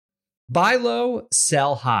Buy low,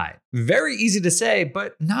 sell high. Very easy to say,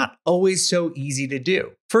 but not always so easy to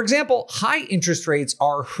do. For example, high interest rates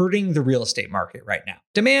are hurting the real estate market right now.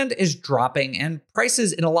 Demand is dropping and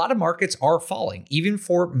prices in a lot of markets are falling, even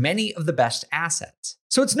for many of the best assets.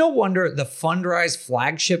 So it's no wonder the Fundrise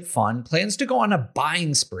flagship fund plans to go on a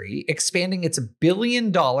buying spree, expanding its $1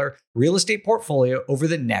 billion real estate portfolio over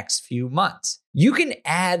the next few months. You can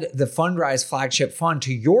add the Fundrise flagship fund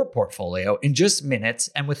to your portfolio in just minutes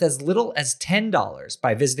and with as little as $10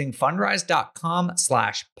 by visiting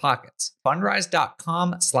fundrise.com/pockets.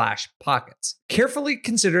 Fundrise.com/pockets. Carefully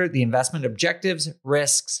consider the investment objectives,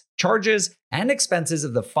 risks, charges, and expenses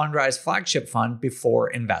of the Fundrise flagship fund before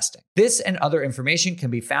investing. This and other information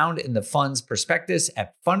can be found in the fund's prospectus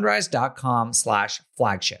at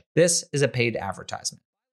fundrise.com/flagship. This is a paid advertisement.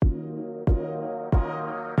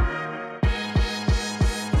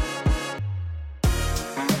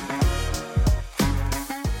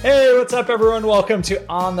 Hey, what's up, everyone? Welcome to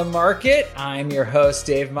On the Market. I'm your host,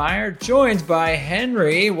 Dave Meyer, joined by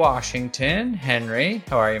Henry Washington. Henry,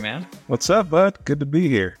 how are you, man? What's up, bud? Good to be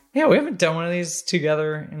here. Yeah, we haven't done one of these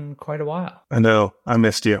together in quite a while. I know. I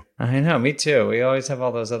missed you. I know. Me too. We always have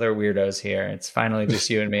all those other weirdos here. It's finally just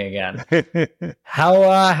you and me again.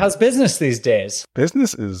 How's business these days?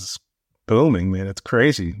 Business is booming, man. It's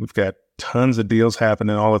crazy. We've got tons of deals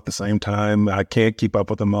happening all at the same time. I can't keep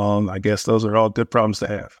up with them all. I guess those are all good problems to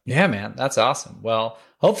have. Yeah, man. That's awesome. Well,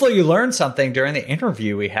 hopefully you learned something during the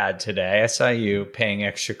interview we had today. I saw you paying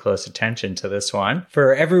extra close attention to this one.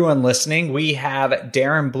 For everyone listening, we have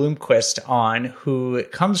Daren Blomquist on, who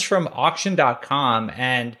comes from auction.com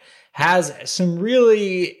and has some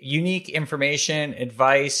really unique information,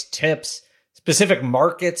 advice, tips, specific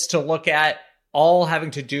markets to look at, all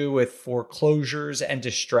having to do with foreclosures and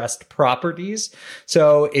distressed properties.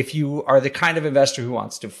 So if you are the kind of investor who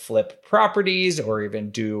wants to flip properties or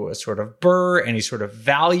even do a sort of BRRRR, any sort of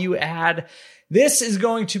value add, this is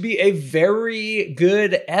going to be a very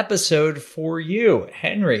good episode for you.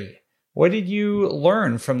 Henry, what did you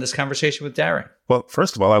learn from this conversation with Daren? Well,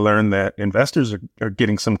 first of all, I learned that investors are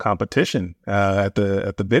getting some competition at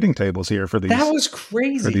the bidding tables here for these. That was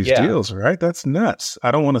crazy for these deals, right? That's nuts.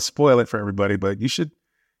 I don't want to spoil it for everybody, but you should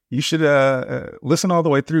listen all the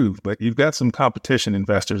way through. But you've got some competition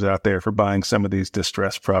investors out there for buying some of these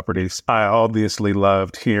distressed properties. I obviously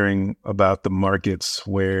loved hearing about the markets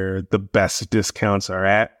where the best discounts are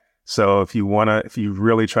at. So if you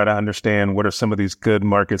really try to understand what are some of these good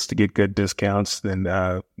markets to get good discounts, then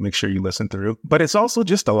make sure you listen through. But it's also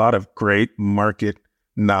just a lot of great market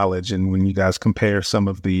knowledge. And when you guys compare some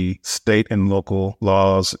of the state and local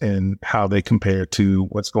laws and how they compare to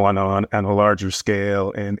what's going on a larger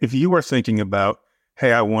scale. And if you are thinking about,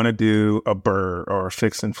 hey, I want to do a BRRRR or a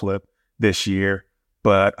fix and flip this year,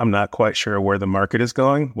 but I'm not quite sure where the market is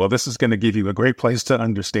going. Well, this is going to give you a great place to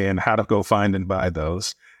understand how to go find and buy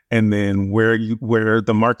those. And then where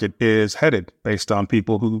the market is headed based on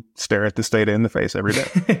people who stare at this data in the face every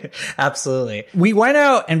day. Absolutely. We went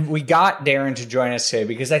out and we got Daren to join us today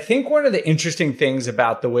because I think one of the interesting things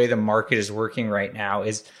about the way the market is working right now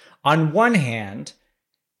is, on one hand,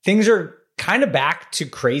 things are kind of back to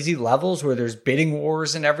crazy levels where there's bidding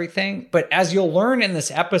wars and everything. But as you'll learn in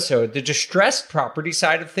this episode, the distressed property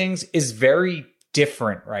side of things is very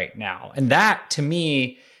different right now. And that, to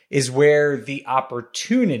me, is where the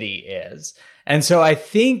opportunity is. And so I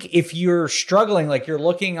think if you're struggling, like you're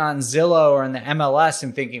looking on Zillow or in the MLS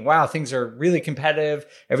and thinking, wow, things are really competitive,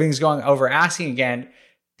 everything's going over asking again,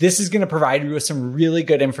 this is going to provide you with some really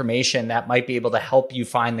good information that might be able to help you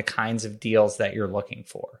find the kinds of deals that you're looking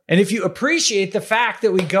for. And if you appreciate the fact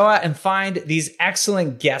that we go out and find these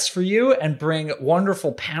excellent guests for you and bring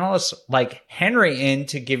wonderful panelists like Henry in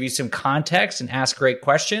to give you some context and ask great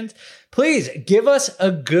questions, please give us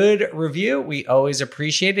a good review. We always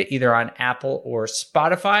appreciate it, either on Apple or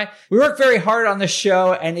Spotify. We work very hard on this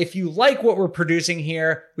show, and if you like what we're producing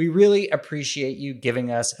here, we really appreciate you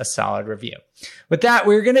giving us a solid review. With that,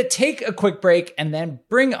 we're going to take a quick break and then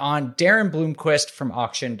bring on Daren Blomquist from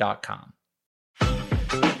auction.com.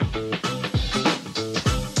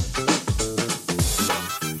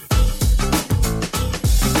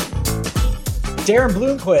 Daren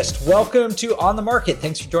Blomquist, welcome to On the Market.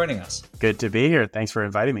 Thanks for joining us. Good to be here. Thanks for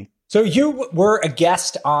inviting me. So you were a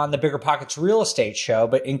guest on the Bigger Pockets Real Estate Show,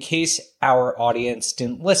 but in case our audience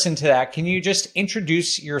didn't listen to that, can you just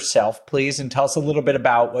introduce yourself, please, and tell us a little bit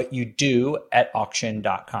about what you do at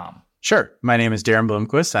auction.com? Sure. My name is Daren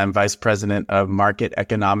Blomquist. I'm Vice President of Market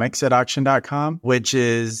Economics at auction.com, which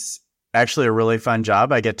is actually a really fun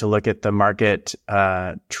job. I get to look at the market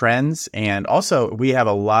trends. And also, we have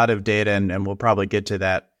a lot of data, and we'll probably get to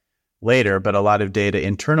that later, but a lot of data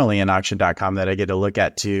internally in auction.com that I get to look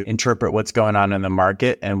at to interpret what's going on in the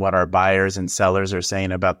market and what our buyers and sellers are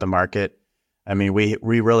saying about the market. I mean, we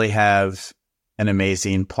really have an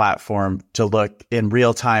amazing platform to look in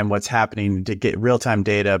real time what's happening, to get real time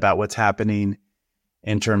data about what's happening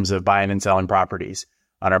in terms of buying and selling properties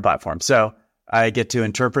on our platform. So I get to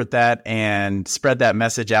interpret that and spread that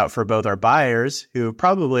message out for both our buyers, who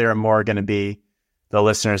probably are more going to be the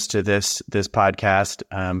listeners to this podcast,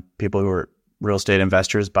 people who are real estate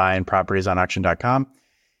investors buying properties on auction.com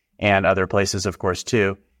and other places, of course,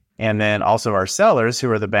 too. And then also our sellers, who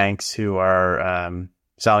are the banks who are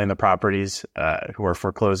selling the properties, who are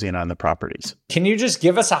foreclosing on the properties. Can you just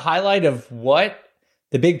give us a highlight of what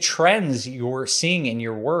the big trends you're seeing in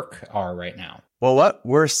your work are right now? Well, what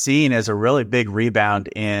we're seeing is a really big rebound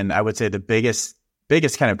in, I would say, the biggest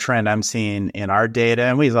kind of trend I'm seeing in our data,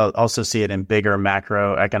 and we also see it in bigger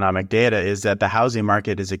macroeconomic data, is that the housing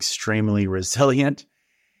market is extremely resilient.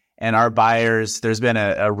 And our buyers, there's been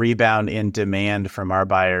a rebound in demand from our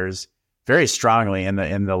buyers very strongly in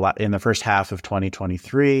the first half of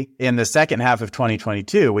 2023. In the second half of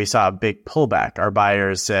 2022, we saw a big pullback. Our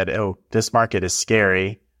buyers said, "Oh, this market is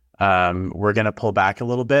scary. We're going to pull back a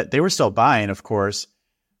little bit." They were still buying, of course,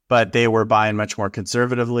 but they were buying much more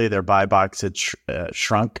conservatively. Their buy box had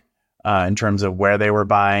shrunk in terms of where they were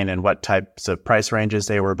buying and what types of price ranges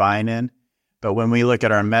they were buying in. But when we look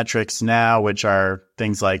at our metrics now, which are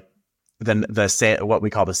things like what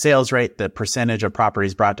we call the sales rate, the percentage of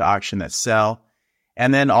properties brought to auction that sell,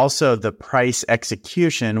 and then also the price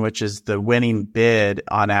execution, which is the winning bid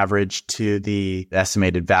on average to the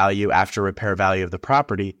estimated value after repair value of the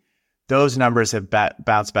property, those numbers have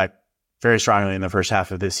bounced back very strongly in the first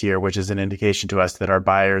half of this year, which is an indication to us that our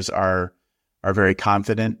buyers are very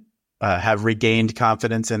confident, have regained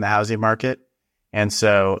confidence in the housing market. And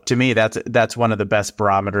so to me, that's one of the best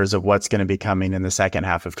barometers of what's going to be coming in the second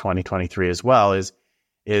half of 2023 as well, is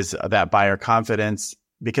that buyer confidence,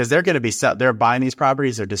 because they're going to be they're buying these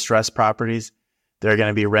properties, they're distressed properties. They're going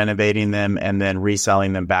to be renovating them and then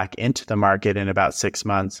reselling them back into the market in about 6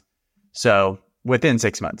 months. So within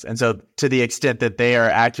 6 months. And so to the extent that they are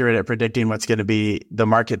accurate at predicting what's going to be the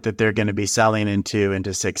market that they're going to be selling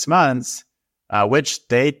into 6 months, which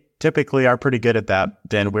they typically are pretty good at that,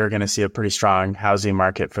 then we're going to see a pretty strong housing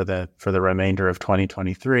market for the remainder of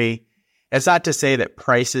 2023. It's not to say that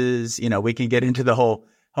prices, we can get into the whole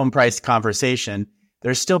home price conversation.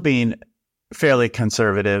 They're still being fairly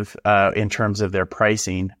conservative in terms of their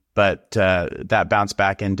pricing, but that bounce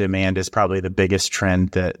back in demand is probably the biggest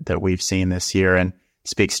trend that we've seen this year and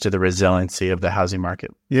speaks to the resiliency of the housing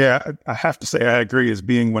market. Yeah, I have to say I agree. As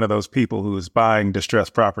being one of those people who is buying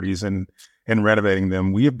distressed properties and renovating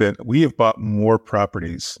them, we have bought more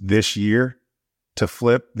properties this year to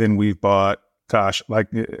flip than we've bought. Gosh, like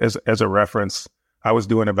as a reference, I was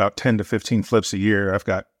doing about 10 to 15 flips a year. I've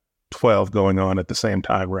got 12 going on at the same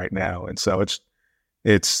time right now, and so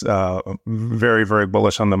it's very, very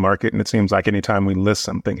bullish on the market. And it seems like anytime we list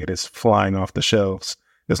something, it is flying off the shelves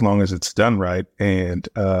as long as it's done right. And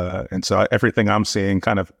so everything I'm seeing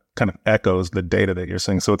kind of echoes the data that you're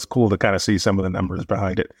seeing. So it's cool to kind of see some of the numbers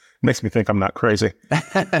behind it. It makes me think I'm not crazy.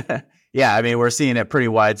 Yeah, I mean, we're seeing it pretty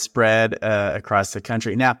widespread across the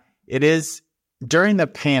country. Now, it is during the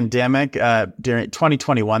pandemic, during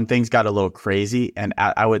 2021, things got a little crazy, and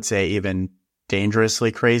I would say even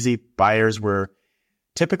dangerously crazy. Buyers were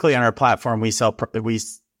typically on our platform,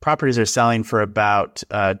 properties are selling for about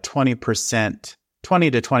 20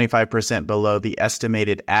 to 25% below the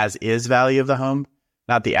estimated as-is value of the home,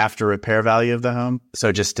 not the after repair value of the home.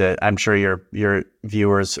 So I'm sure your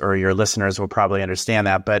viewers or your listeners will probably understand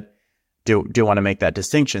that, but do want to make that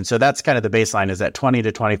distinction. So that's kind of the baseline, is that 20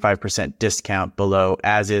 to 25% discount below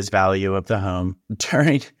as-is value of the home.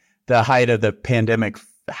 During the height of the pandemic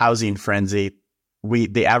housing frenzy,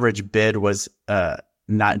 the average bid was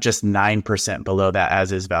not just 9% below that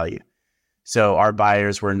as-is value. So our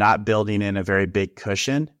buyers were not building in a very big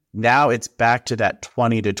cushion. Now it's back to that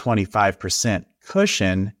 20 to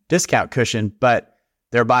 25% discount cushion, but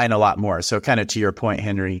they're buying a lot more. So kind of to your point,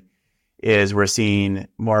 Henry, is we're seeing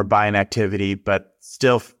more buying activity, but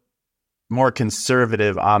still more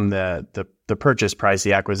conservative on the purchase price,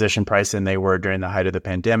 the acquisition price, than they were during the height of the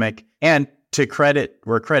pandemic. And to credit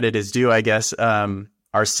where credit is due, I guess,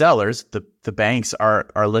 our sellers, the banks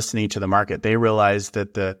are listening to the market. They realize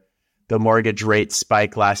that the mortgage rate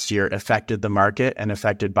spike last year affected the market and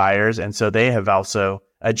affected buyers. And so they have also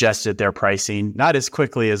adjusted their pricing, not as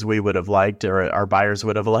quickly as we would have liked or our buyers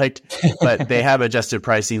would have liked, but they have adjusted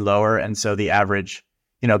pricing lower. And so the average,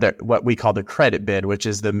 what we call the credit bid, which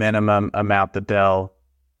is the minimum amount that they'll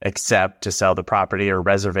accept to sell the property, or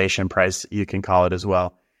reservation price, you can call it as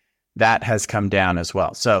well, that has come down as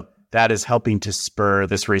well. So that is helping to spur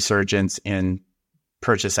this resurgence in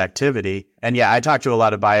purchase activity. And yeah, I talked to a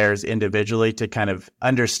lot of buyers individually to kind of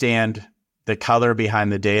understand the color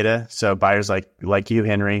behind the data. So buyers like you,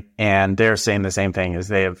 Henry, and they're saying the same thing, is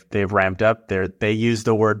they've ramped up. They use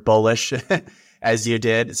the word bullish as you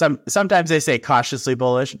did. Sometimes they say cautiously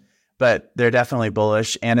bullish, but they're definitely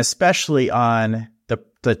bullish, and especially on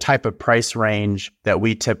the type of price range that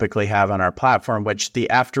we typically have on our platform, which the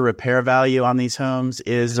after repair value on these homes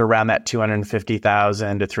is around that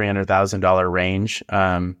 $250,000 to $300,000 range.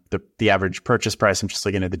 The average purchase price, I'm just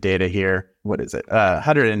looking at the data here. What is it?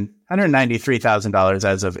 $193,000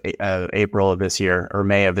 as of April of this year, or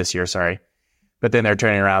May of this year, sorry. But then they're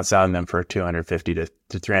turning around selling them for $250,000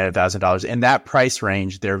 to $300,000. In that price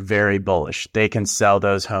range, they're very bullish. They can sell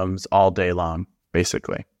those homes all day long,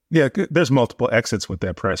 basically. Yeah, there's multiple exits with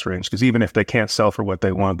that price range, because even if they can't sell for what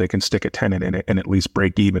they want, they can stick a tenant in it and at least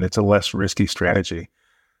break even. It's a less risky strategy.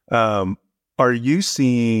 Are you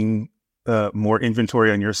seeing more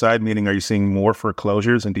inventory on your side? Meaning, are you seeing more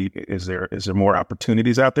foreclosures? And is there more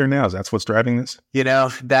opportunities out there now? Is that what's driving this?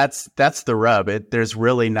 That's the rub. There's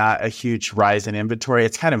really not a huge rise in inventory.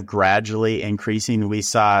 It's kind of gradually increasing. We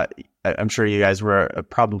saw, I'm sure you guys were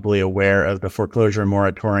probably aware of the foreclosure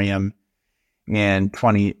moratorium in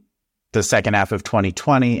the second half of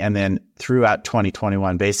 2020, and then throughout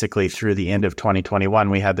 2021, basically through the end of 2021,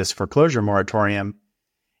 we had this foreclosure moratorium.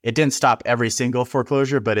 It didn't stop every single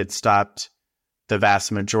foreclosure, but it stopped the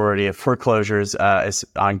vast majority of foreclosures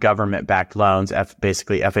on government-backed loans,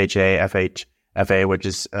 basically FHA, FHFA, which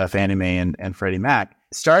is Fannie Mae and Freddie Mac.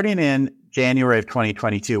 Starting in January of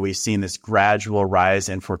 2022, we've seen this gradual rise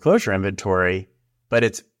in foreclosure inventory, but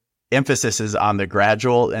its emphasis is on the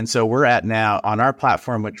gradual. And so we're at now on our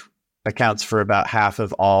platform, which accounts for about half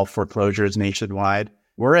of all foreclosures nationwide,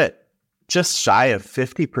 we're at just shy of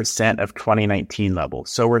 50% of 2019 levels.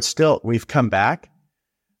 So we've come back,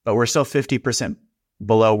 but we're still 50%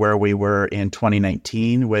 below where we were in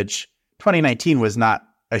 2019, which 2019 was not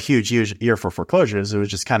a huge year for foreclosures. It was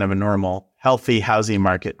just kind of a normal, healthy housing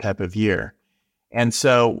market type of year. And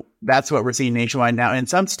so that's what we're seeing nationwide now. In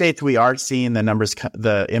some states, we are seeing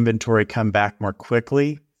the inventory come back more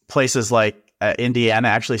quickly. Places like Indiana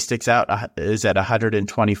actually sticks out, is at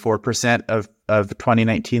 124% of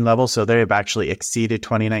 2019 levels. So they've actually exceeded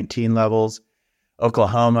 2019 levels.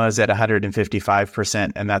 Oklahoma is at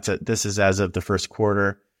 155%, and this is as of the first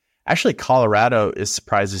quarter. Actually, Colorado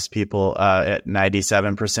surprises people at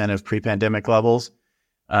 97% of pre-pandemic levels.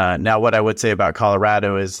 Now, what I would say about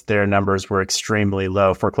Colorado is their numbers were extremely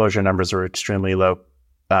low. Foreclosure numbers were extremely low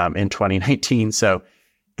in 2019. So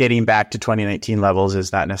getting back to 2019 levels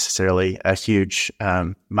is not necessarily a huge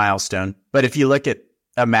milestone. But if you look at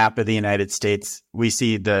a map of the United States, we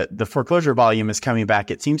see the foreclosure volume is coming back.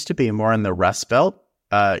 It seems to be more in the Rust Belt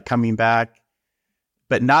coming back,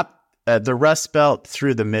 but not the Rust Belt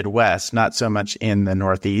through the Midwest, not so much in the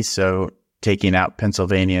Northeast. So taking out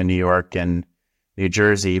Pennsylvania, New York, and New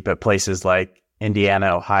Jersey, but places like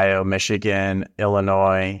Indiana, Ohio, Michigan,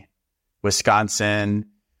 Illinois, Wisconsin,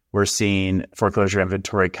 we're seeing foreclosure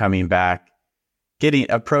inventory coming back,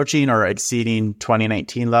 approaching or exceeding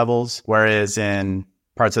 2019 levels, whereas in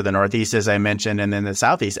parts of the Northeast, as I mentioned, and then the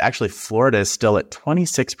Southeast, actually Florida is still at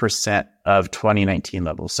 26% of 2019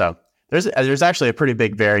 levels. So there's actually a pretty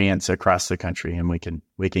big variance across the country, and we can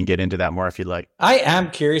get into that more if you'd like. I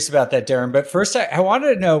am curious about that, Daren, but first I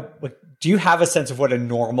wanted to know, do you have a sense of what a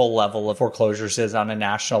normal level of foreclosures is on a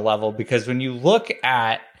national level? Because when you look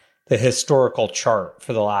at the historical chart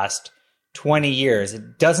for the last 20 years,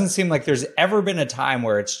 it doesn't seem like there's ever been a time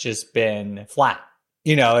where it's just been flat.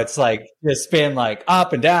 It's like just been like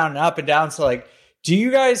up and down, up and down. So like, do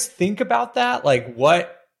you guys think about that? Like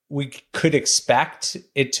what we could expect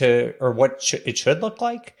it to, or what it should look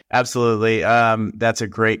like? Absolutely. That's a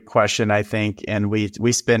great question, I think. And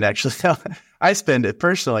we spend actually, I spend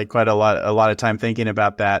personally quite a lot of time thinking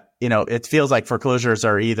about that. It feels like foreclosures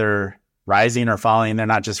are either rising or falling. They're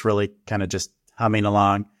not just really kind of just humming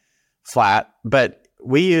along flat. But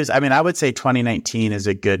I would say 2019 is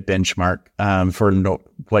a good benchmark for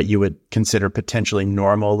what you would consider potentially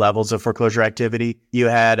normal levels of foreclosure activity. You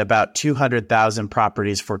had about 200,000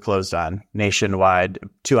 properties foreclosed on nationwide,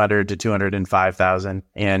 200 to 205,000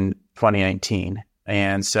 in 2019.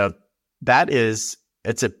 And so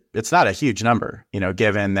it's not a huge number,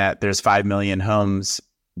 given that there's 5 million homes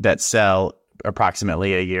that sell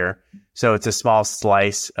approximately a year. So it's a small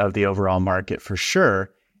slice of the overall market for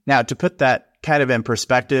sure. Now, to put that kind of in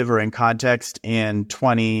perspective or in context, in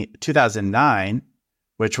 2009,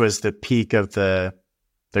 which was the peak of the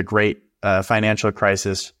the great financial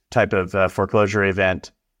crisis type of foreclosure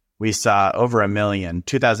event, we saw over 1 million.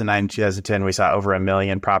 2009, 2010, we saw over 1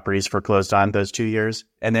 million properties foreclosed on those 2 years.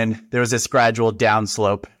 And then there was this gradual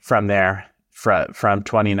downslope from there from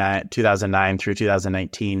 2009 through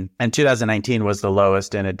 2019. And 2019 was the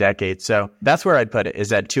lowest in a decade. So that's where I'd put it, is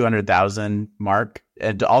that 200,000 mark.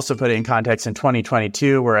 And to also put it in context, in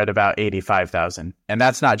 2022, we're at about 85,000. And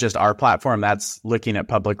that's not just our platform. That's looking at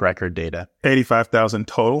public record data. 85,000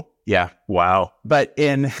 total? Yeah. Wow. But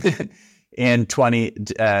in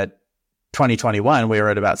 2021, we were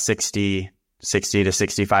at about 60 to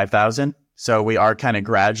 65,000. So we are kind of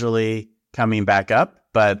gradually coming back up,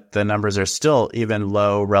 but the numbers are still even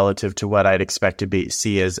low relative to what I'd expect to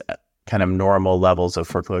see as kind of normal levels of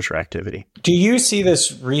foreclosure activity. Do you see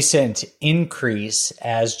this recent increase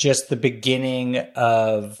as just the beginning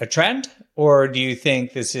of a trend? Or do you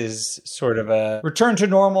think this is sort of a return to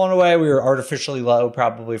normal in a way? We were artificially low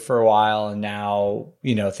probably for a while, and now,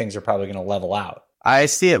 things are probably going to level out. I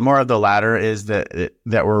see it more of the latter, is that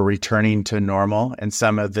we're returning to normal, and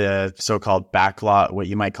some of the so-called backlog, what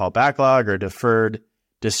you might call backlog or deferred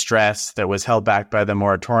distress that was held back by the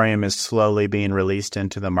moratorium, is slowly being released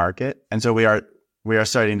into the market. And so we are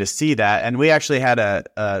starting to see that. And we actually had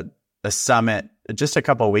a summit just a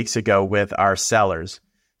couple of weeks ago with our sellers.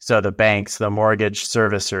 So the banks, the mortgage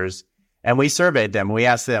servicers, and we surveyed them. We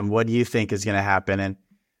asked them, what do you think is going to happen? And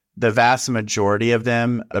the vast majority of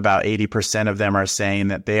them, about 80% of them, are saying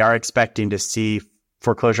that they are expecting to see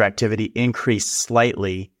foreclosure activity increase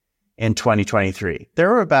slightly in 2023. There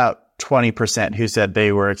were about 20% who said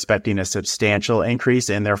they were expecting a substantial increase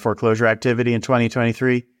in their foreclosure activity in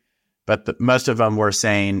 2023. But most of them were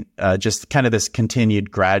saying just kind of this continued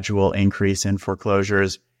gradual increase in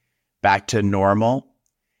foreclosures back to normal.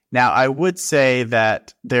 Now, I would say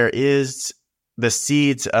that there is the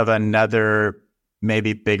seeds of another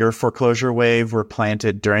maybe bigger foreclosure wave were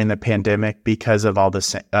planted during the pandemic because of all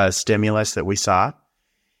the stimulus that we saw.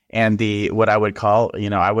 And what I would call,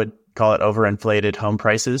 I would call it overinflated home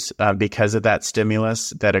prices because of that stimulus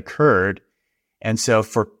that occurred. And so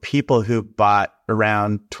for people who bought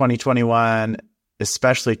around 2021,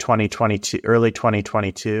 especially 2022, early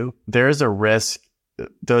 2022, there is a risk.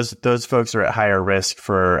 Those folks are at higher risk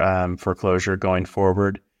for foreclosure going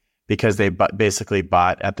forward because they basically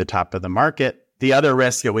bought at the top of the market. The other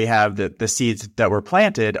risk that we have, that the seeds that were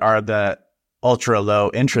planted, are the ultra low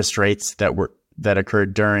interest rates that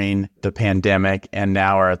occurred during the pandemic and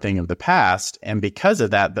now are a thing of the past. And because of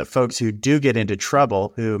that, the folks who do get into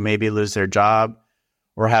trouble, who maybe lose their job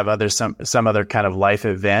or have some other kind of life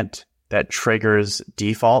event that triggers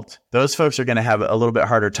default, those folks are going to have a little bit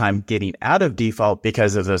harder time getting out of default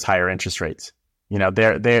because of those higher interest rates.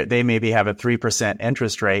 They maybe have a 3%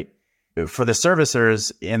 interest rate. For the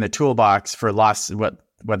servicers in the toolbox for loss, what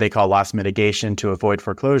they call loss mitigation to avoid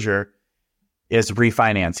foreclosure, is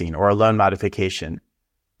refinancing or a loan modification.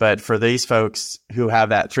 But for these folks who have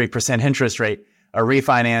that 3% interest rate, a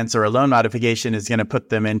refinance or a loan modification is going to put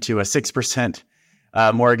them into a 6%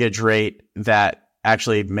 mortgage rate that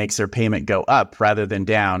actually makes their payment go up rather than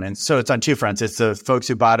down. And so it's on two fronts. It's the folks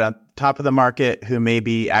who bought on top of the market who may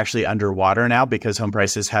be actually underwater now because home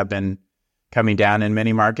prices have been coming down in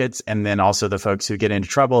many markets. And then also the folks who get into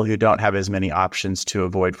trouble who don't have as many options to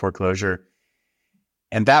avoid foreclosure.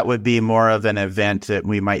 And that would be more of an event that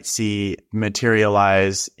we might see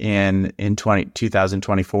materialize in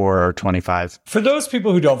 2024 or 25. For those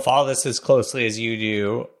people who don't follow this as closely as you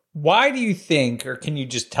do, why do you think, or can you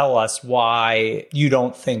just tell us why you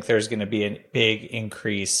don't think there's going to be a big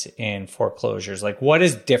increase in foreclosures? Like, what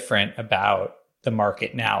is different about the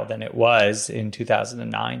market now than it was in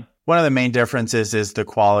 2009? One of the main differences is the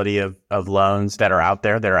quality of loans that are out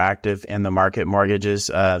there that are active in the market.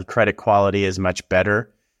 Mortgages, credit quality is much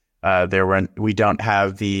better. We don't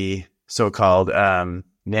have the so-called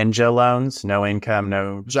ninja loans, no income,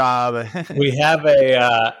 no job. We have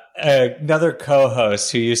another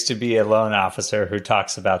co-host who used to be a loan officer who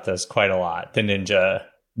talks about those quite a lot. The ninja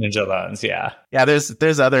loans, yeah. Yeah,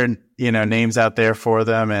 there's other names out there for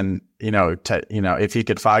them, and if you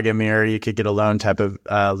could fog a mirror, you could get a loan type of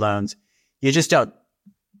loans. You just don't.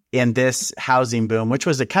 In this housing boom, which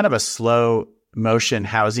was a kind of a slow motion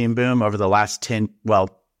housing boom over the last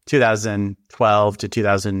 2012 to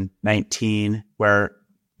 2019, where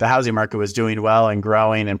the housing market was doing well and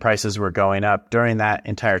growing and prices were going up. During that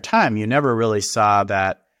entire time, you never really saw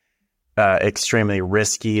that extremely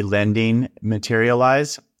risky lending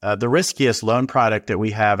materialize. The riskiest loan product that we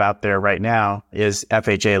have out there right now is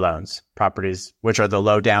FHA loans, properties, which are the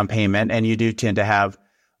low down payment. And you do tend to have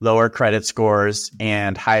lower credit scores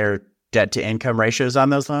and higher debt to income ratios on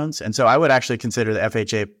those loans. And so I would actually consider the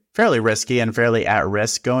FHA fairly risky and fairly at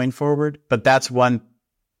risk going forward. But that's one,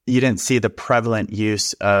 you didn't see the prevalent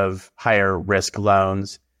use of higher risk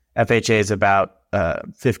loans. FHA is about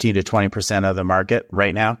 15 to 20% of the market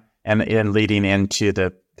right now and leading into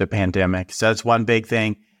the pandemic. So that's one big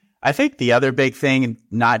thing. I think the other big thing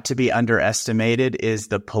not to be underestimated is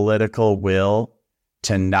the political will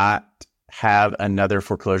to not have another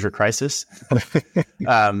foreclosure crisis.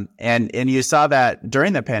 And you saw that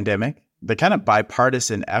during the pandemic, the kind of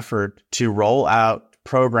bipartisan effort to roll out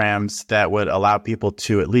programs that would allow people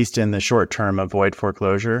to, at least in the short term, avoid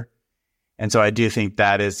foreclosure. And so I do think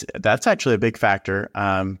that's actually a big factor,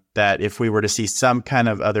 that if we were to see some kind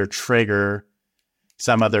of other trigger,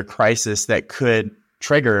 some other crisis that could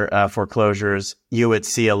trigger foreclosures, you would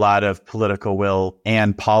see a lot of political will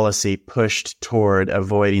and policy pushed toward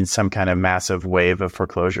avoiding some kind of massive wave of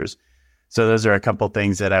foreclosures. So those are a couple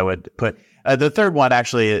things that I would put. The third one,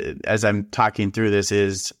 actually, as I'm talking through this,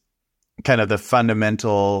 is kind of the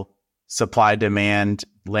fundamental supply-demand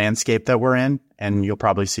landscape that we're in. And you'll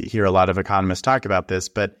probably hear a lot of economists talk about this.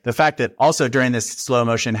 But the fact that also during this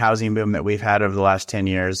slow-motion housing boom that we've had over the last 10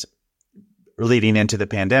 years, leading into the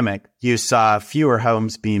pandemic, you saw fewer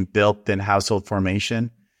homes being built than household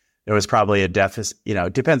formation. There was probably a deficit,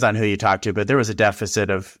 it depends on who you talk to, but there was a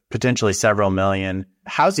deficit of potentially several million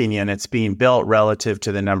housing units being built relative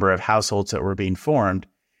to the number of households that were being formed.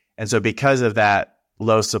 And so because of that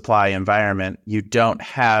low supply environment, you don't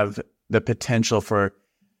have the potential for,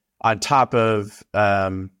 on top of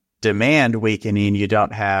demand weakening, you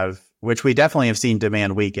don't have, which we definitely have seen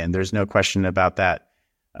demand weaken. There's no question about that.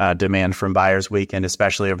 Demand from buyers weakened,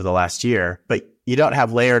 especially over the last year. But you don't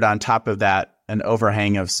have layered on top of that an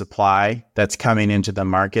overhang of supply that's coming into the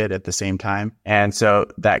market at the same time. And so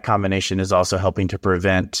that combination is also helping to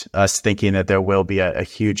prevent us thinking that there will be a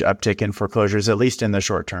huge uptick in foreclosures, at least in the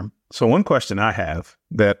short term. So one question I have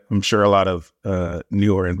that I'm sure a lot of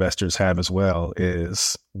newer investors have as well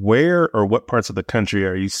is, where or what parts of the country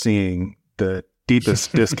are you seeing the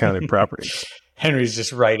deepest discounted properties? Henry's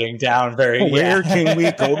just writing down where can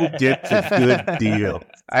we go get the good deal?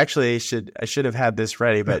 Actually, I should have had this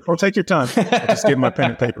ready, but or take your time. I'll just get my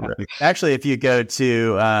pen and paper ready. Actually, if you go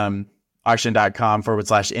to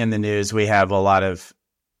auction.com/in the news, we have a lot of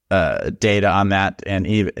data on that, and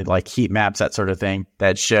even like heat maps, that sort of thing,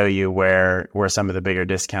 that show you where some of the bigger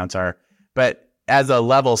discounts are. But as a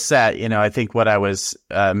level set, I think what I was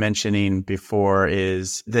mentioning before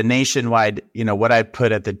is the nationwide, what I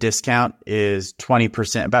put at the discount is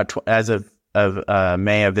 20%, as of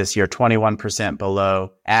May of this year, 21%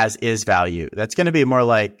 below as is value. That's going to be more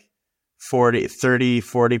like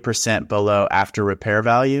 40% below after repair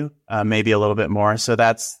value, maybe a little bit more. So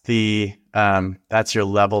that's that's your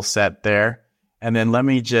level set there. And then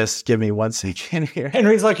give me 1 second here.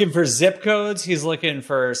 Henry's looking for zip codes. He's looking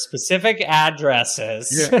for specific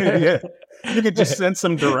addresses. Yeah. You could just send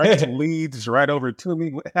some direct leads right over to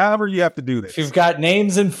me. However you have to do this. If you've got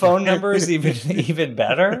names and phone numbers, even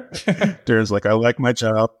better. Daren's like, I like my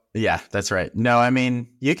job. Yeah, that's right. No, I mean,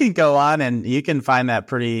 you can go on and you can find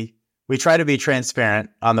that we try to be transparent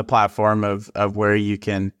on the platform of where you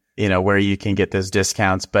can get those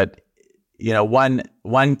discounts. But,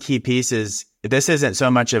 one key piece is, this isn't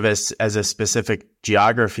so much of as a specific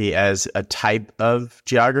geography as a type of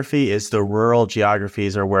geography. Is the rural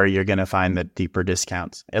geographies are where you're going to find the deeper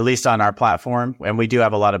discounts, at least on our platform. And we do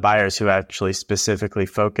have a lot of buyers who actually specifically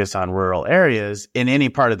focus on rural areas in any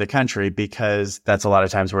part of the country, because that's a lot of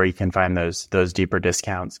times where you can find those deeper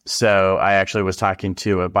discounts. So I actually was talking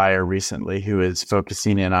to a buyer recently who is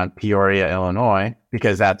focusing in on Peoria, Illinois,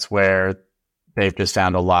 because that's where they've just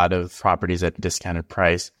found a lot of properties at a discounted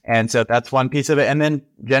price. And so that's one piece of it. And then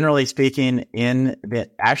generally speaking,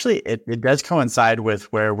 it does coincide with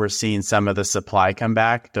where we're seeing some of the supply come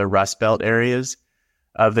back. The Rust Belt areas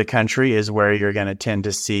of the country is where you're going to tend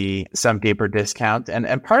to see some deeper discounts.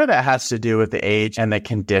 And part of that has to do with the age and the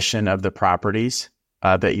condition of the properties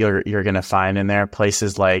that you're going to find in there.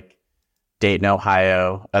 Places like Dayton,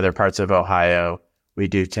 Ohio, other parts of Ohio, we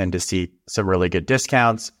do tend to see some really good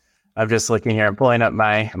discounts. I'm just looking here. I'm pulling up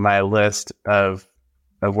my list of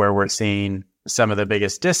where we're seeing some of the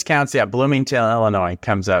biggest discounts. Yeah, Bloomington, Illinois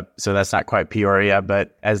comes up. So that's not quite Peoria,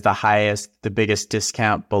 but as the biggest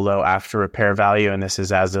discount below after repair value. And this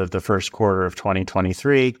is as of the first quarter of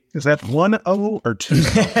 2023. Is that 1-0 or 2?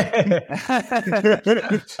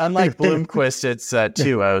 Unlike Blomquist, it's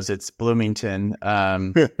 2 O's. It's Bloomington.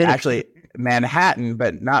 Actually, Manhattan,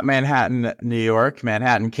 but not Manhattan, New York,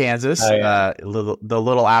 Manhattan, Kansas. Oh, yeah. The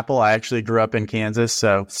Little Apple. I actually grew up in Kansas,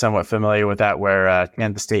 so somewhat familiar with that, where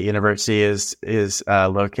Kansas State University is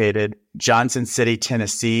located. Johnson City,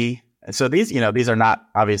 Tennessee. So these are not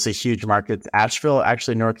obviously huge markets. Asheville,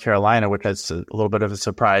 actually, North Carolina, which is a little bit of a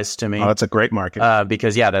surprise to me. Oh, that's a great market.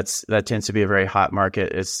 Because that tends to be a very hot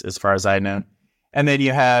market as far as I know. And then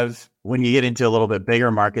you have, when you get into a little bit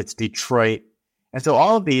bigger markets, Detroit. And so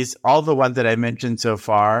all the ones that I mentioned so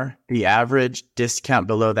far, the average discount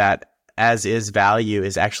below that as is value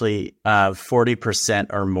is actually 40%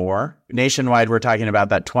 or more. Nationwide, we're talking about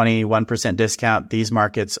that 21% discount. These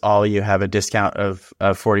markets, all you have a discount of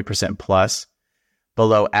 40% plus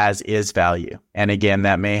below as is value. And again,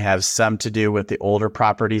 that may have some to do with the older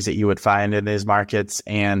properties that you would find in these markets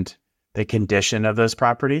and the condition of those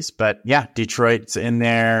properties. But yeah, Detroit's in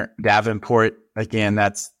there. Davenport, again,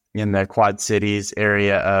 that's in the Quad Cities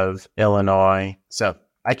area of Illinois. So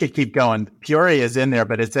I could keep going. Peoria is in there,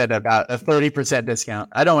 but it's at about a 30% discount.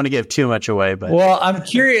 I don't want to give too much away, but. Well, I'm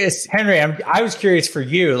curious, Henry, I was curious for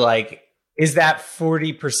you, like, is that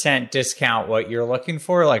 40% discount what you're looking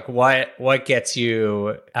for? Like what gets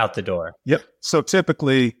you out the door? Yep. So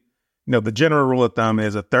typically, the general rule of thumb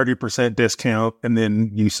is a 30% discount, and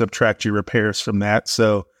then you subtract your repairs from that.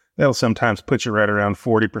 So that'll sometimes put you right around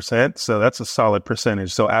 40%. So that's a solid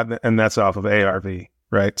percentage. So, and that's off of ARV,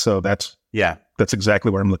 right? So that's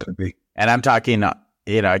exactly where I'm looking to be. And I'm talking,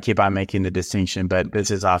 I keep on making the distinction, but this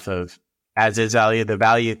is off of as is value.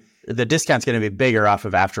 The discount's going to be bigger off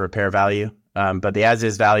of after repair value. But the as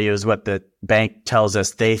is value is what the bank tells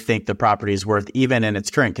us they think the property is worth, even in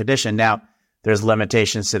its current condition. Now, there's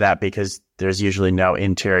limitations to that because there's usually no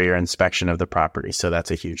interior inspection of the property. So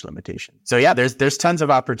that's a huge limitation. So yeah, there's tons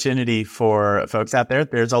of opportunity for folks out there.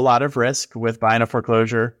 There's a lot of risk with buying a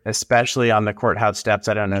foreclosure, especially on the courthouse steps.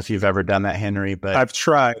 I don't know if you've ever done that, Henry, but I've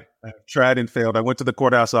tried and failed. I went to the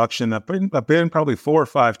courthouse auction. I've been probably 4 or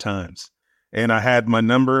 5 times. And I had my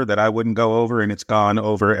number that I wouldn't go over, and it's gone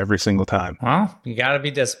over every single time. Well, you got to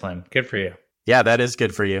be disciplined. Good for you. Yeah, that is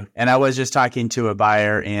good for you. And I was just talking to a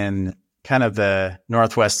buyer in kind of the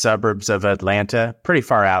northwest suburbs of Atlanta, pretty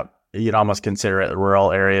far out. You'd almost consider it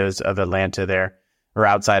rural areas of Atlanta there, or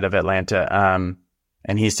outside of Atlanta.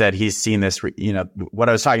 And he said he's seen this, what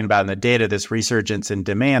I was talking about in the data, this resurgence in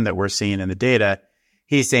demand that we're seeing in the data.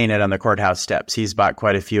 He's seeing it on the courthouse steps. He's bought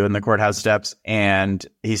quite a few in the courthouse steps. And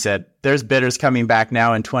he said, there's bidders coming back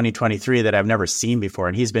now in 2023 that I've never seen before.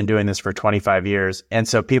 And he's been doing this for 25 years. And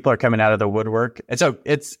so people are coming out of the woodwork. And so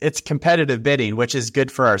it's competitive bidding, which is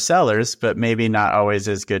good for our sellers, but maybe not always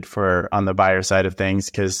as good for on the buyer side of things.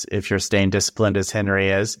 Because if you're staying disciplined as Henry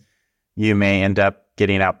is, you may end up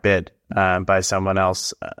getting outbid by someone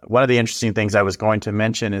else. One of the interesting things I was going to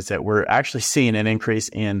mention is that we're actually seeing an increase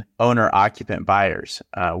in owner-occupant buyers,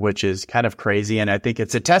 which is kind of crazy. And I think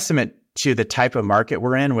it's a testament to the type of market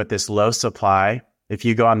we're in with this low supply. If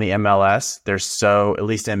you go on the MLS, at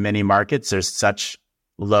least in many markets, there's such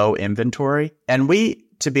low inventory. And we,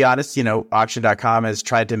 to be honest, auction.com has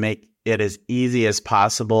tried to make it as easy as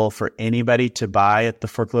possible for anybody to buy at the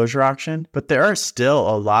foreclosure auction. But there are still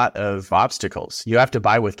a lot of obstacles. You have to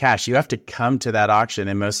buy with cash. You have to come to that auction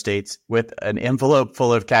in most states with an envelope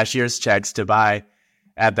full of cashier's checks to buy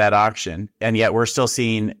at that auction. And yet we're still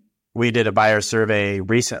seeing, we did a buyer survey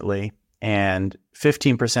recently, and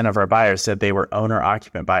 15% of our buyers said they were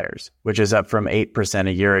owner-occupant buyers, which is up from 8%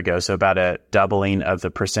 a year ago. So about a doubling of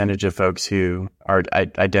the percentage of folks who are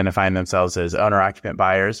identifying themselves as owner-occupant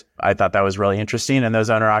buyers. I thought that was really interesting. And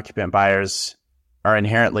those owner-occupant buyers are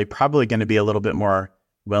inherently probably going to be a little bit more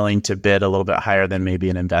willing to bid a little bit higher than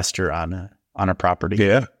maybe an investor on a property.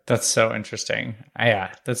 Yeah. That's so interesting.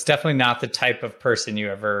 Yeah, that's definitely not the type of person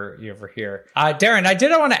you ever hear. Daren, I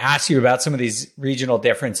did want to ask you about some of these regional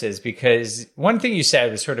differences, because one thing you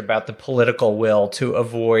said was sort of about the political will to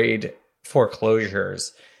avoid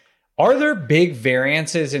foreclosures. Are there big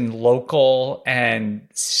variances in local and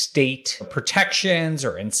state protections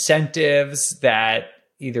or incentives that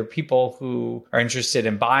either people who are interested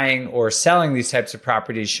in buying or selling these types of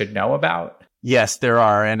properties should know about? Yes, there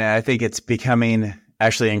are. And I think it's becoming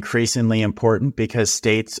actually increasingly important because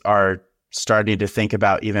states are starting to think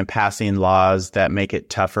about even passing laws that make it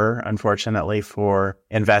tougher, unfortunately, for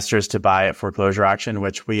investors to buy at foreclosure auction,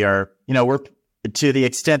 which we're to the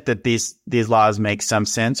extent that these laws make some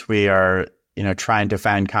sense, we are, trying to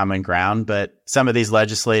find common ground. But some of these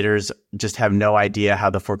legislators just have no idea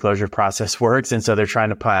how the foreclosure process works. And so they're trying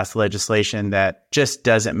to pass legislation that just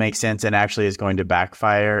doesn't make sense and actually is going to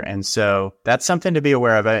backfire. And so that's something to be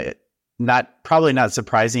aware of. probably not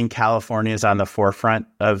surprising, California is on the forefront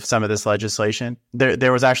of some of this legislation.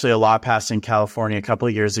 There was actually a law passed in California a couple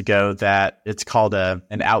of years ago that it's called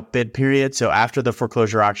an outbid period. So after the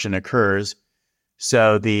foreclosure auction occurs,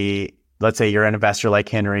 so let's say you're an investor like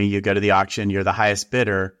Henry, you go to the auction, you're the highest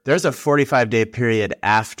bidder. There's a 45-day period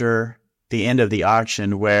after the end of the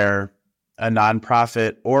auction where a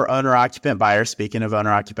nonprofit or owner-occupant buyer, speaking of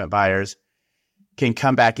owner-occupant buyers, can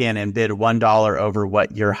come back in and bid $1 over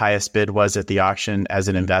what your highest bid was at the auction as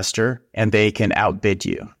an investor, and they can outbid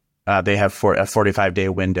you. They have a 45-day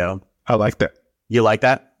window. I like that. You like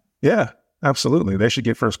that? Yeah, absolutely. They should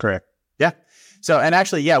get first crack. Yeah. So, and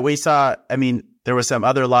actually, yeah, we saw, there were some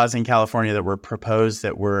other laws in California that were proposed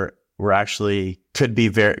that were actually could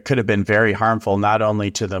have been very harmful, not only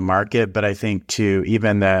to the market, but I think to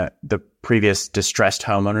even the previous distressed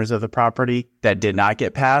homeowners of the property that did not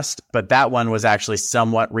get passed. But that one was actually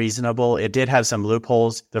somewhat reasonable. It did have some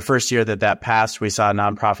loopholes. The first year that passed, we saw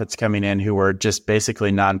nonprofits coming in who were just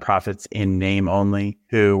basically nonprofits in name only,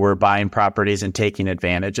 who were buying properties and taking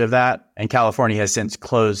advantage of that. And California has since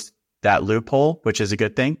closed that loophole, which is a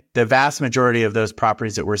good thing. The vast majority of those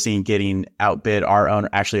properties that we're seeing getting outbid are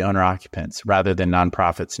actually owner occupants rather than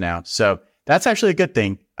nonprofits now. So that's actually a good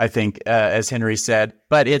thing, I think, as Henry said.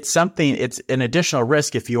 But it's an additional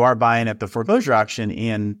risk if you are buying at the foreclosure auction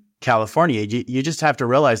in California. You just have to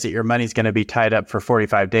realize that your money's going to be tied up for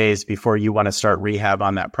 45 days before you want to start rehab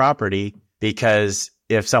on that property, because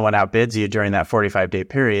if someone outbids you during that 45-day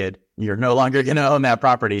period, you're no longer going to own that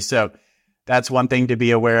property. So that's one thing to be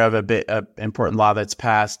aware of, an important law that's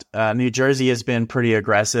passed. New Jersey has been pretty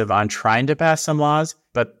aggressive on trying to pass some laws,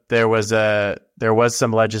 but there was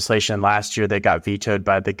some legislation last year that got vetoed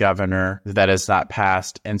by the governor that has not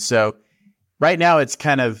passed. And so right now it's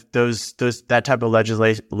kind of that type of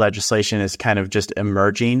legislation is kind of just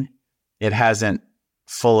emerging. It hasn't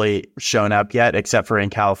fully shown up yet, except for in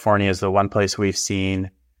California is the one place we've seen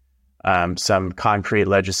some concrete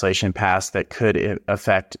legislation passed that could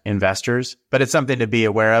affect investors. But it's something to be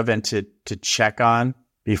aware of and to check on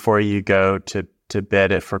before you go to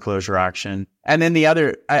bid at foreclosure auction. And then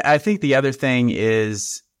I think the other thing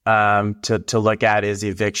is to look at is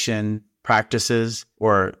eviction practices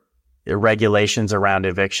or regulations around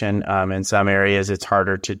eviction. In some areas, it's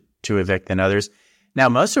harder to evict than others. Now,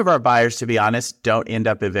 most of our buyers, to be honest, don't end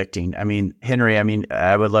up evicting. Henry,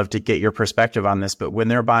 I would love to get your perspective on this, but when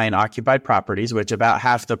they're buying occupied properties, which about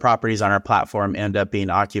half the properties on our platform end up being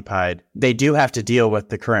occupied, they do have to deal with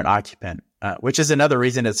the current occupant, which is another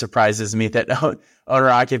reason it surprises me that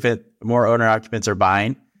more owner occupants are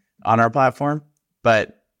buying on our platform.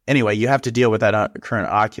 But anyway, you have to deal with that current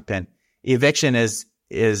occupant. Eviction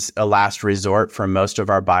is a last resort for most of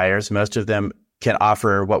our buyers. Most of them can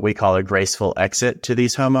offer what we call a graceful exit to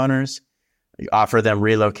these homeowners, offer them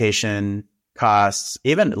relocation costs,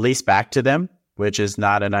 even lease back to them, which is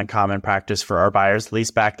not an uncommon practice for our buyers, lease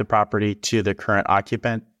back the property to the current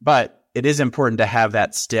occupant. But it is important to have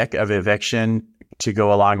that stick of eviction to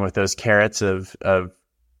go along with those carrots of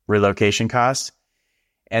relocation costs.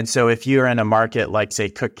 And so if you're in a market like, say,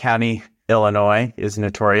 Cook County, Illinois is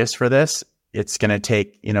notorious for this, it's going to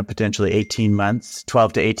take, potentially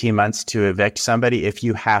 12 to 18 months to evict somebody. If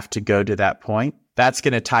you have to go to that point, that's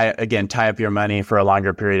going to tie up your money for a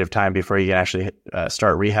longer period of time before you can actually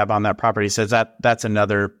start rehab on that property. So that's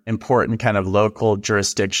another important kind of local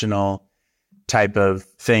jurisdictional type of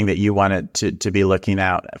thing that you want it to be looking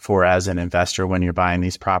out for as an investor when you're buying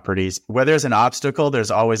these properties. Where there's an obstacle,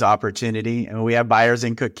 there's always opportunity. And we have buyers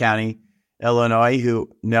in Cook County, Illinois, who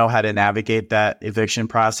know how to navigate that eviction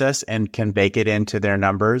process and can bake it into their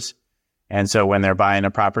numbers. And so when they're buying a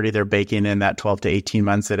property, they're baking in that 12 to 18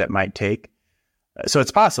 months that it might take. So it's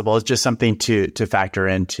possible. It's just something to factor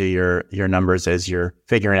into your numbers as you're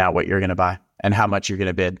figuring out what you're going to buy and how much you're going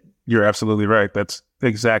to bid. You're absolutely right. That's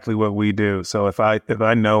exactly what we do. So if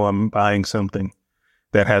I know I'm buying something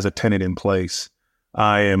that has a tenant in place,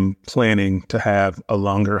 I am planning to have a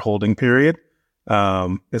longer holding period.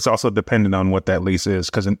 It's also dependent on what that lease is,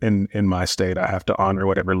 because in my state, I have to honor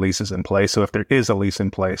whatever lease is in place. So if there is a lease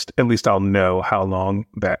in place, at least I'll know how long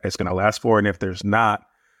that it's going to last for. And if there's not,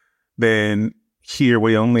 then here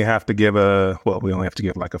we only have to give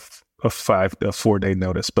like a 4-day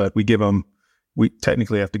notice, but we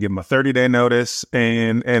technically have to give them a 30-day notice.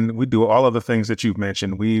 And we do all of the things that you've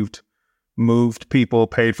mentioned. We've moved people,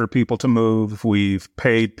 paid for people to move. We've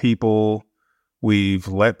paid people. We've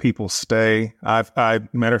let people stay.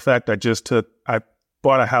 Matter of fact, I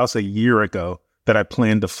bought a house a year ago that I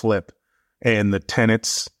planned to flip, and the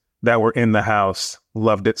tenants that were in the house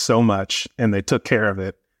loved it so much and they took care of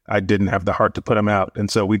it. I didn't have the heart to put them out.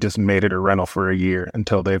 And so we just made it a rental for a year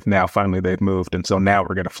until they've moved. And so now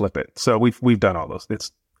we're going to flip it. So we've done all those.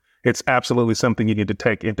 It's absolutely something you need to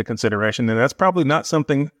take into consideration. And that's probably not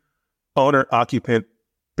something owner occupant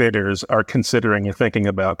bidders are considering or thinking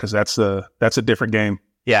about, because that's a different game.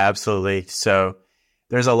 Yeah, absolutely. So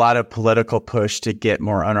there's a lot of political push to get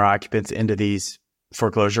more owner occupants into these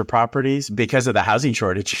foreclosure properties because of the housing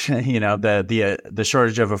shortage, the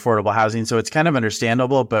shortage of affordable housing. So it's kind of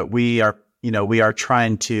understandable, but we are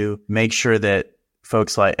trying to make sure that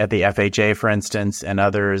folks like at the FHA, for instance, and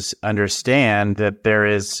others understand that there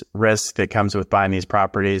is risk that comes with buying these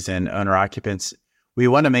properties, and owner occupants. We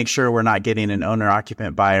want to make sure we're not getting an owner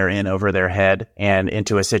occupant buyer in over their head and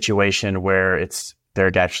into a situation where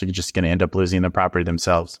they're actually just going to end up losing the property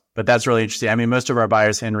themselves. But that's really interesting. I mean, most of our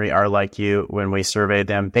buyers, Henry, are like you. When we survey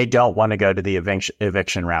them, they don't want to go to the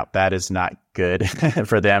eviction route. That is not good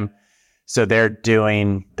for them. So they're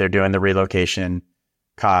doing the relocation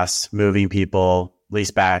costs, moving people,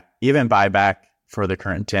 lease back, even buyback for the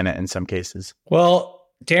current tenant in some cases. Well,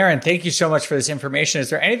 Daren, thank you so much for this information.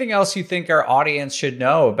 Is there anything else you think our audience should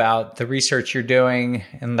know about the research you're doing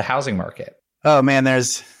in the housing market? Oh man,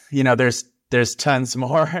 there's tons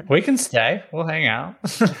more. We can stay. We'll hang out.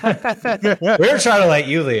 We were trying to let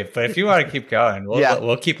you leave, but if you want to keep going,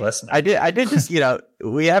 we'll keep listening. I did just,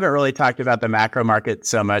 we haven't really talked about the macro market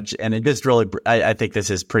so much, and it just really, I think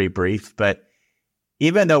this is pretty brief, but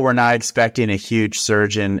even though we're not expecting a huge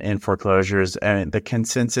surge in foreclosures, and the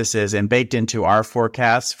consensus is, and baked into our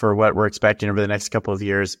forecast for what we're expecting over the next couple of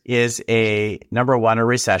years, is a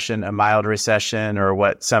recession, a mild recession, or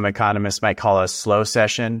what some economists might call a slow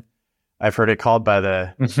session. I've heard it called by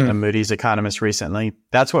the Moody's economist recently.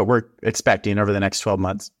 That's what we're expecting over the next 12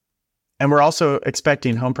 months. And we're also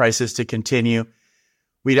expecting home prices to continue.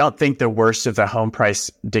 We don't think the worst of the home price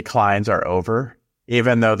declines are over,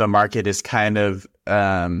 even though the market is kind of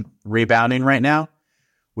rebounding right now.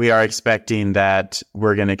 We are expecting that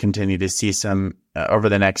we're going to continue to see some over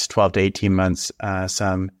the next 12 to 18 months,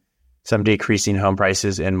 some decreasing home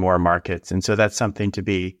prices in more markets. And so that's something to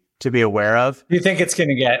be aware of. Do you think it's going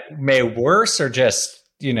to get made worse, or just,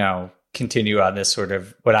 continue on this sort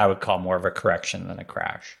of what I would call more of a correction than a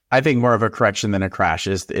crash? I think more of a correction than a crash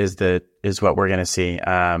is what we're going to see.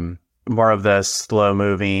 More of the slow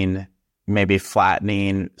moving, maybe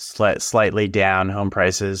flattening, slightly down home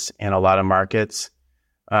prices in a lot of markets,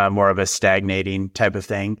 more of a stagnating type of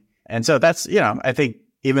thing. And so that's, I think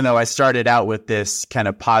even though I started out with this kind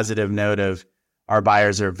of positive note of our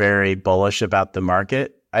buyers are very bullish about the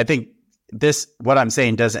market, I think what I'm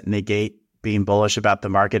saying doesn't negate being bullish about the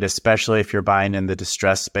market, especially if you're buying in the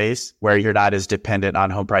distressed space where you're not as dependent on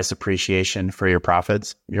home price appreciation for your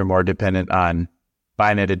profits. You're more dependent on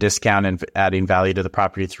buying at a discount and adding value to the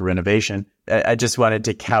property through renovation. I just wanted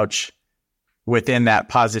to couch within that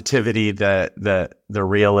positivity the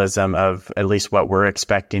realism of at least what we're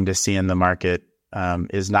expecting to see in the market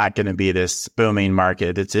is not going to be this booming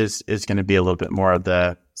market. It's going to be a little bit more of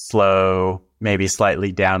the slow, maybe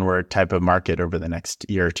slightly downward type of market over the next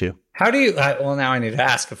year or two. How do you? Well, now I need to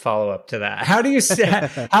ask a follow up to that. How do you square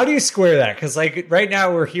that? Because right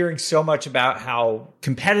now we're hearing so much about how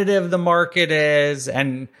competitive the market is,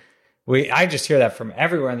 and I just hear that from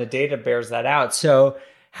everywhere, and the data bears that out. So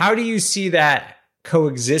how do you see that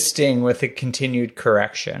coexisting with a continued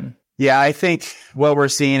correction? Yeah, I think what we're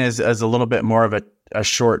seeing is a little bit more of a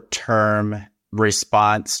short term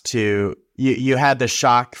response to. You had the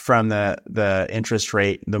shock from the interest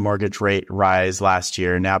rate, the mortgage rate rise last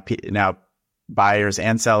year. Now buyers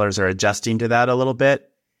and sellers are adjusting to that a little bit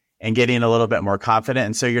and getting a little bit more confident.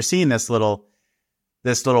 And so you're seeing this little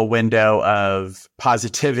window of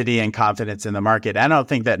positivity and confidence in the market. I don't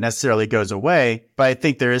think that necessarily goes away, but I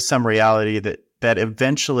think there is some reality that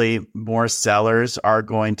eventually more sellers are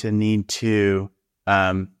going to need to,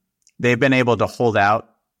 they've been able to hold out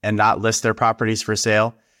and not list their properties for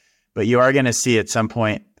sale. But you are going to see at some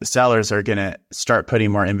point, the sellers are going to start putting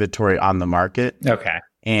more inventory on the market. Okay.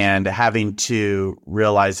 And having to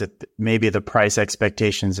realize that maybe the price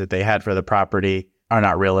expectations that they had for the property are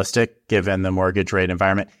not realistic given the mortgage rate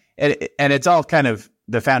environment. And it's all kind of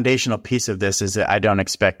the foundational piece of this is that I don't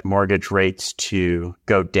expect mortgage rates to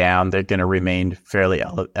go down. They're going to remain fairly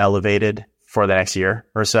elevated for the next year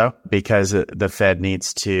or so because the Fed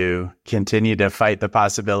needs to continue to fight the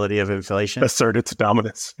possibility of inflation. Assert its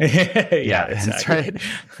dominance. Yeah, exactly.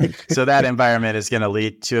 That's right. So that environment is going to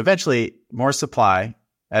lead to eventually more supply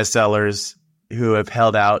as sellers who have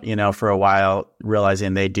held out, for a while,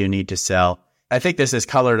 realizing they do need to sell. I think this is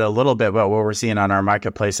colored a little bit by what we're seeing on our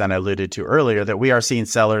marketplace, and I alluded to earlier, that we are seeing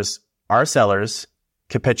our sellers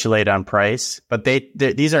capitulate on price, but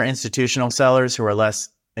these are institutional sellers who are less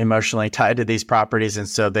emotionally tied to these properties. And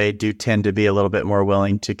so they do tend to be a little bit more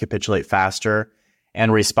willing to capitulate faster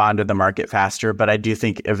and respond to the market faster. But I do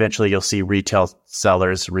think eventually you'll see retail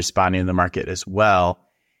sellers responding to the market as well.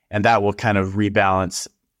 And that will kind of rebalance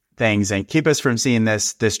things and keep us from seeing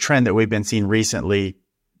this trend that we've been seeing recently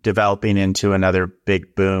developing into another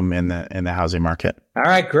big boom in the housing market. All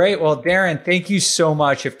right, great. Well, Daren, thank you so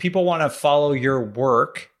much. If people want to follow your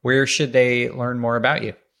work, where should they learn more about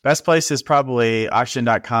you? Best place is probably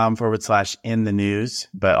auction.com/in the news,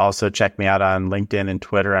 but also check me out on LinkedIn and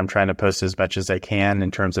Twitter. I'm trying to post as much as I can in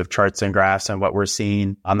terms of charts and graphs and what we're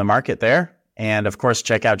seeing on the market there. And of course,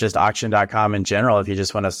 check out just auction.com in general if you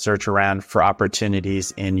just want to search around for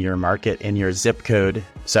opportunities in your market, in your zip code.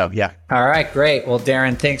 So, yeah. All right, great. Well,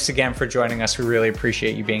 Daren, thanks again for joining us. We really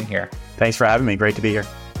appreciate you being here. Thanks for having me. Great to be here.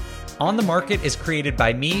 On the Market is created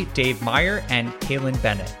by me, Dave Meyer, and Kaylin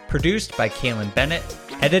Bennett. Produced by Kaylin Bennett.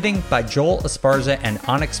 Editing by Joel Esparza and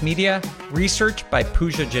Onyx Media. Research by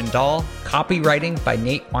Pooja Jindal. Copywriting by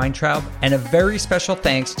Nate Weintraub. And a very special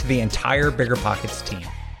thanks to the entire BiggerPockets team.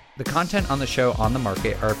 The content on the show On the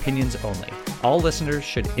Market are opinions only. All listeners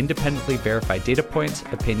should independently verify data points,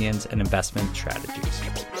 opinions, and investment strategies.